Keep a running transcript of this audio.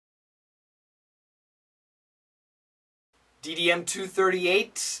DDM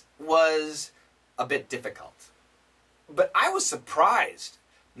 238 was a bit difficult. But I was surprised.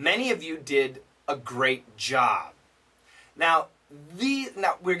 Many of you did a great job. Now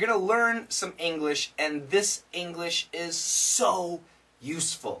we're going to learn some English, and this English is so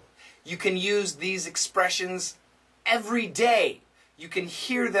useful. You can use these expressions every day. You can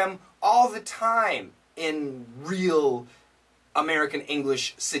hear them all the time in real American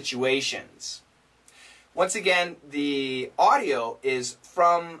English situations. Once again, the audio is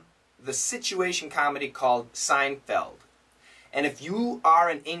from the situation comedy called Seinfeld. And if you are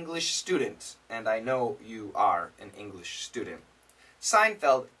an English student, and I know you are an English student,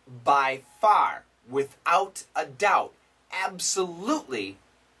 Seinfeld, by far, without a doubt, absolutely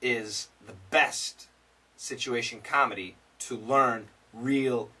is the best situation comedy to learn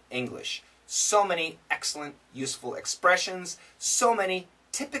real English. So many excellent, useful expressions, so many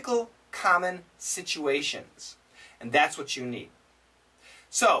typical, common situations. And that's what you need.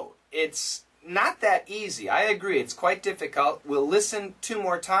 So, it's not that easy. I agree, it's quite difficult. We'll listen 2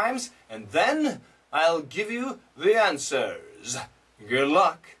 more times, and then I'll give you the answers. Good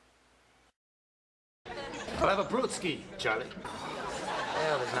luck. I'll have a brewskie, Charlie.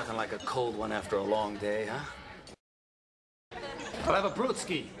 Well, there's nothing like a cold one after a long day, huh? I'll have a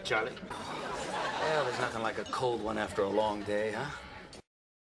brewskie, Charlie. Well, there's nothing like a cold one after a long day, huh?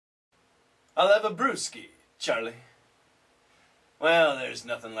 I'll have a brewskie, Charlie. Well, there's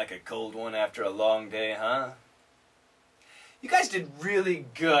nothing like a cold one after a long day, huh? You guys did really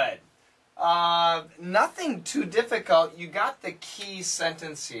good. Nothing too difficult. You got the key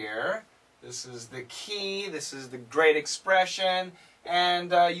sentence here. This is the key. This is the great expression.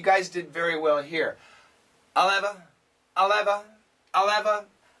 And you guys did very well here. I'll have a.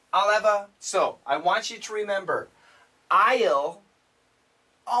 So, I want you to remember, I'll.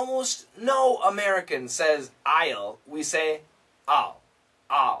 Almost no American says I'll. We say I'll.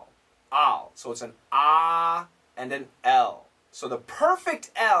 So it's an ah and an L. So the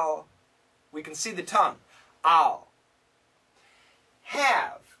perfect L, we can see the tongue. I'll.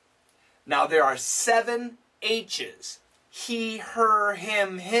 Have. Now there are 7 H's. He, her,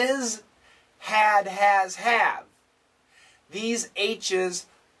 him, his, had, has, have. These H's,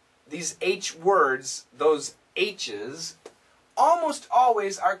 these H words, those H's, almost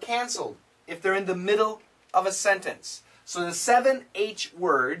always are canceled if they're in the middle of a sentence. So the 7 H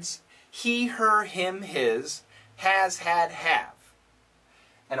words, he, her, him, his, has, had, have.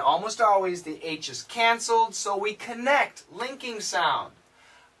 And almost always the H is canceled, so we connect, linking sound.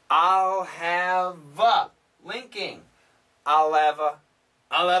 I'll have a, linking. I'll have a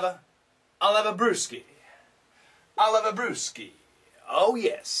brewski. I'll have a brewski. Oh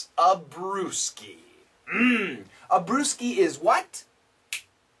yes, a brewski. A brewski is what?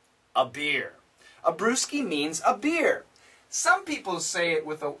 A beer. A brewski means a beer. Some people say it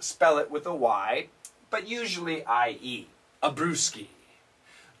with spell it with a Y, but usually I-E. A brewski.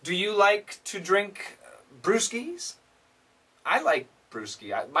 Do you like to drink brewskis? I like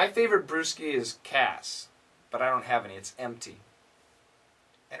brewski. My favorite brewski is Cass, but I don't have any. It's empty.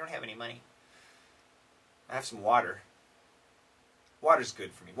 I don't have any money. I have some water. Water's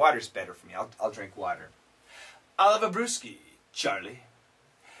good for me. Water's better for me. I'll drink water. I'll have a brewski, Charlie.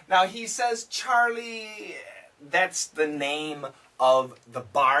 Now he says Charlie, that's the name of the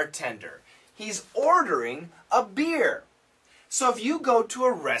bartender. He's ordering a beer. So if you go to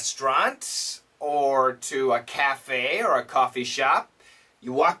a restaurant or to a cafe or a coffee shop,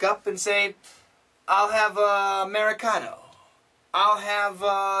 you walk up and say, I'll have a Americano. I'll have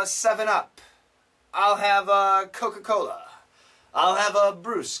a 7-Up. I'll have a Coca-Cola. I'll have a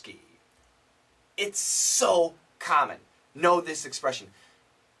brewski. It's so common. Know this expression.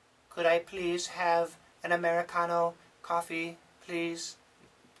 Could I please have an Americano coffee, please?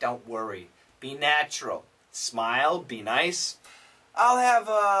 Don't worry. Be natural. Smile. Be nice. I'll have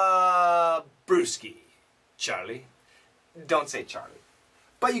a brewski, Charlie. Don't say Charlie.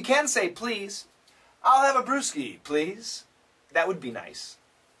 But you can say please. I'll have a brewski, please. That would be nice.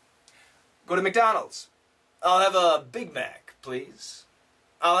 Go to McDonald's. I'll have a Big Mac, please.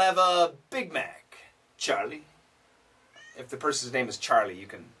 I'll have a Big Mac, Charlie. If the person's name is Charlie, you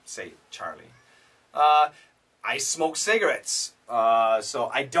can say Charlie. I smoke cigarettes.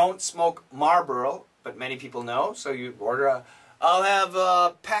 So I don't smoke Marlboro, but many people know. So you order a, I'll have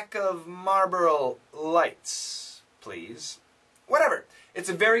a pack of Marlboro Lights, please. Whatever. It's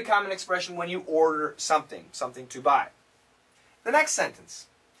a very common expression when you order something to buy. The next sentence.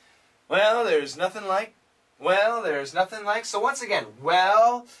 Well, there's nothing like. Well, there's nothing like. So once again,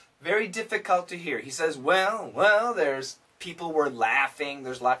 well, very difficult to hear. He says, well, there's people were laughing.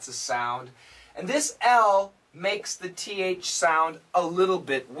 There's lots of sound. And this L makes the TH sound a little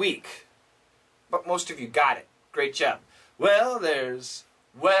bit weak. But most of you got it. Great job. The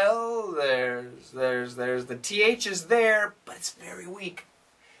TH is there, but it's very weak.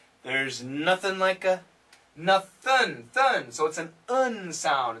 There's nothing like a nothing, thun. So it's an un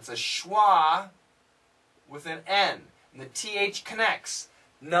sound. It's a schwa with an N. And the TH connects.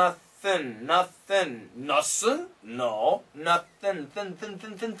 Nothing, nothing, nothing, no, nothing, thin, thin,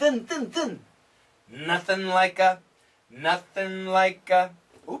 thin, thin, thin, thin, thin. Nothing like a,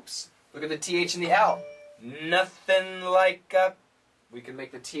 oops, look at the TH and the L. Nothing like a, we can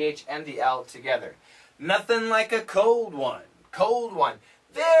make the TH and the L together. Nothing like a cold one, cold one.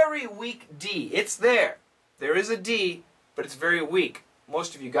 Very weak D, it's there. There is a D, but it's very weak.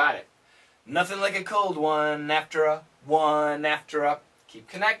 Most of you got it. Nothing like a cold one after a, keep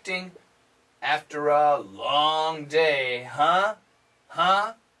connecting. After a long day, huh?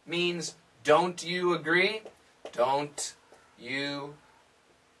 Huh? Means, don't you agree? Don't you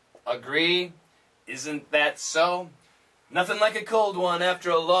agree? Isn't that so? Nothing like a cold one after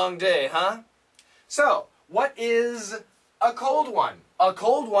a long day, huh? So, what is a cold one? A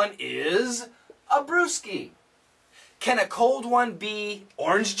cold one is a brewski. Can a cold one be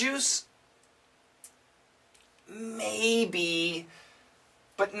orange juice? Maybe.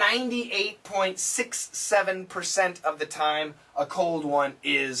 But 98.67% of the time, a cold one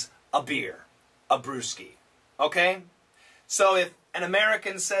is a beer, a brewski. Okay? So if an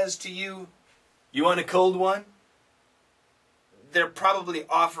American says to you, you want a cold one? They're probably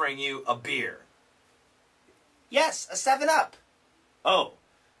offering you a beer. Yes, a 7-Up. Oh,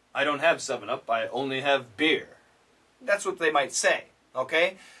 I don't have 7-Up, I only have beer. That's what they might say.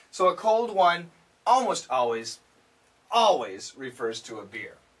 Okay? So a cold one almost always refers to a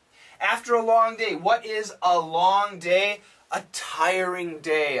beer. After a long day, what is a long day? A tiring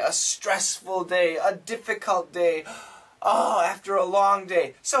day, a stressful day, a difficult day. Oh, after a long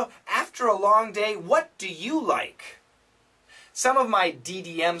day. So, after a long day, what do you like? Some of my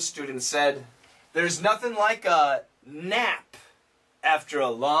DDM students said, there's nothing like a nap after a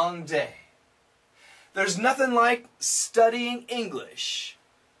long day. There's nothing like studying English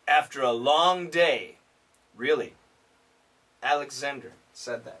after a long day. Really? Alexander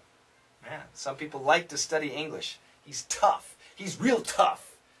said that. Man, some people like to study English. He's tough. He's real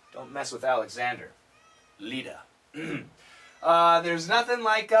tough. Don't mess with Alexander. Lida. There's nothing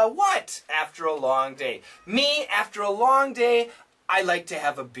like a what after a long day. Me, after a long day, I like to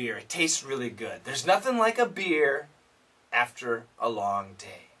have a beer. It tastes really good. There's nothing like a beer after a long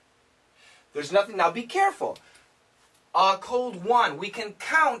day. There's nothing. Now be careful. A cold one, we can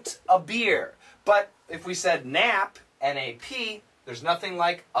count a beer. But if we said nap, N-A-P, there's nothing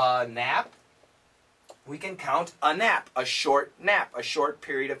like a nap. We can count a nap, a short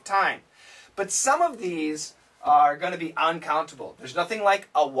period of time. But some of these are going to be uncountable. There's nothing like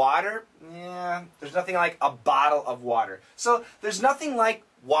a water. Yeah, there's nothing like a bottle of water. So there's nothing like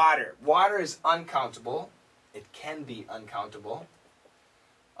water. Water is uncountable. It can be uncountable.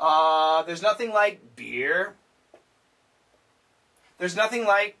 There's nothing like beer. There's nothing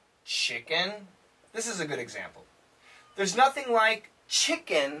like chicken. This is a good example. There's nothing like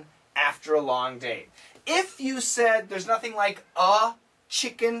chicken after a long day. If you said there's nothing like a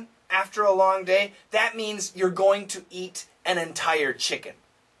chicken after a long day, that means you're going to eat an entire chicken.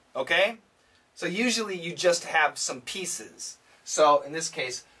 Okay? So usually you just have some pieces. So in this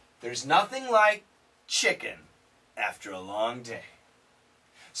case, there's nothing like chicken after a long day.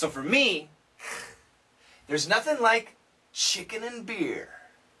 So for me, there's nothing like chicken and beer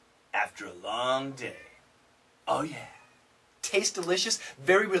after a long day. Oh yeah. Tastes delicious,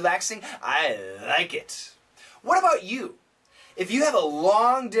 very relaxing. I like it. What about you? If you have a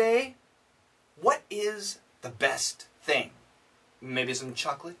long day, what is the best thing? Maybe some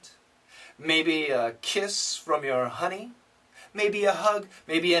chocolate? Maybe a kiss from your honey? Maybe a hug?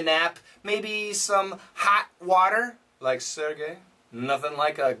 Maybe a nap? Maybe some hot water? Like Sergey? Nothing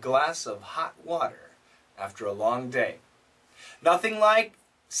like a glass of hot water after a long day. Nothing like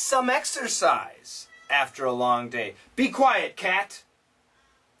some exercise after a long day. Be quiet, cat.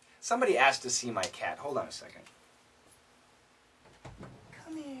 Somebody asked to see my cat. Hold on a second.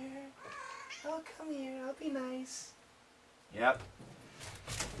 Come here. Oh, come here. I'll be nice. Yep.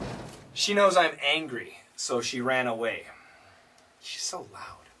 She knows I'm angry, so she ran away. She's so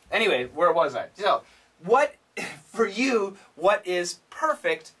loud. Anyway, where was I? So, for you, what is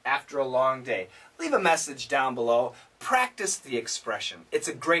perfect after a long day? Leave a message down below. Practice the expression. It's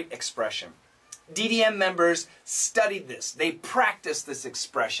a great expression. DDM members studied this. They practiced this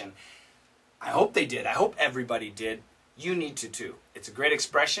expression. I hope they did. I hope everybody did. You need to too. It's a great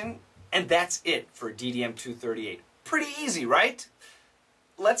expression. And that's it for DDM 238. Pretty easy, right?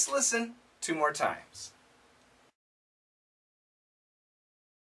 Let's listen 2 more times.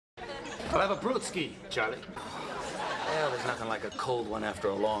 I'll have a brewskie, Charlie. Well, there's nothing like a cold one after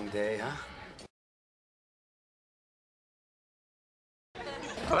a long day, huh?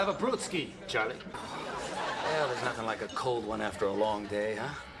 I'll have a brewskie, Charlie. Well, there's nothing like a cold one after a long day,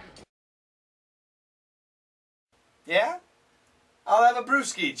 huh? Yeah? I'll have a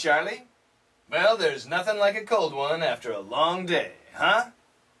brewskie, Charlie. Well, there's nothing like a cold one after a long day, huh?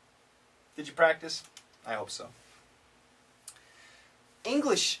 Did you practice? I hope so.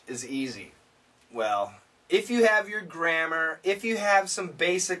 English is easy. Well, if you have your grammar, if you have some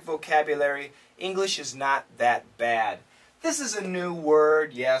basic vocabulary, English is not that bad. This is a new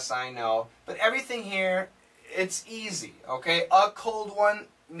word, yes, I know, but everything here, it's easy, okay? A cold one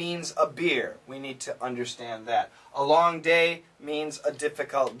means a beer. We need to understand that. A long day means a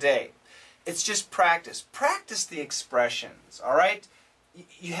difficult day. It's just practice. Practice the expressions, all right?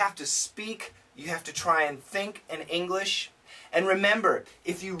 You have to speak, you have to try and think in English. And remember,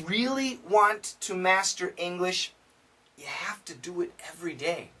 if you really want to master English, you have to do it every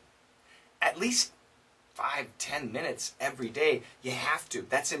day. At least 5-10 minutes every day. You have to.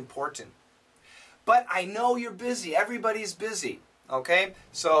 That's important. But I know you're busy. Everybody's busy. Okay?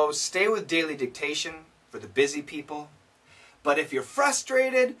 So stay with daily dictation for the busy people. But if you're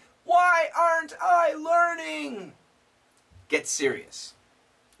frustrated, why aren't I learning? Get serious.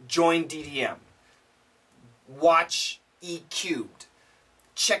 Join DDM. Watch E Cubed.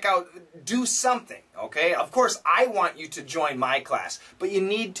 Check out, do something, okay? Of course, I want you to join my class, but you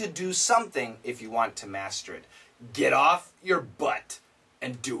need to do something if you want to master it. Get off your butt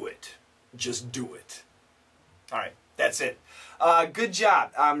and do it. Just do it. All right, that's it. Good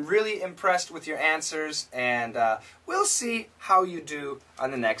job. I'm really impressed with your answers, and we'll see how you do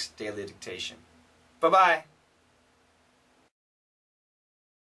on the next daily dictation. Bye-bye.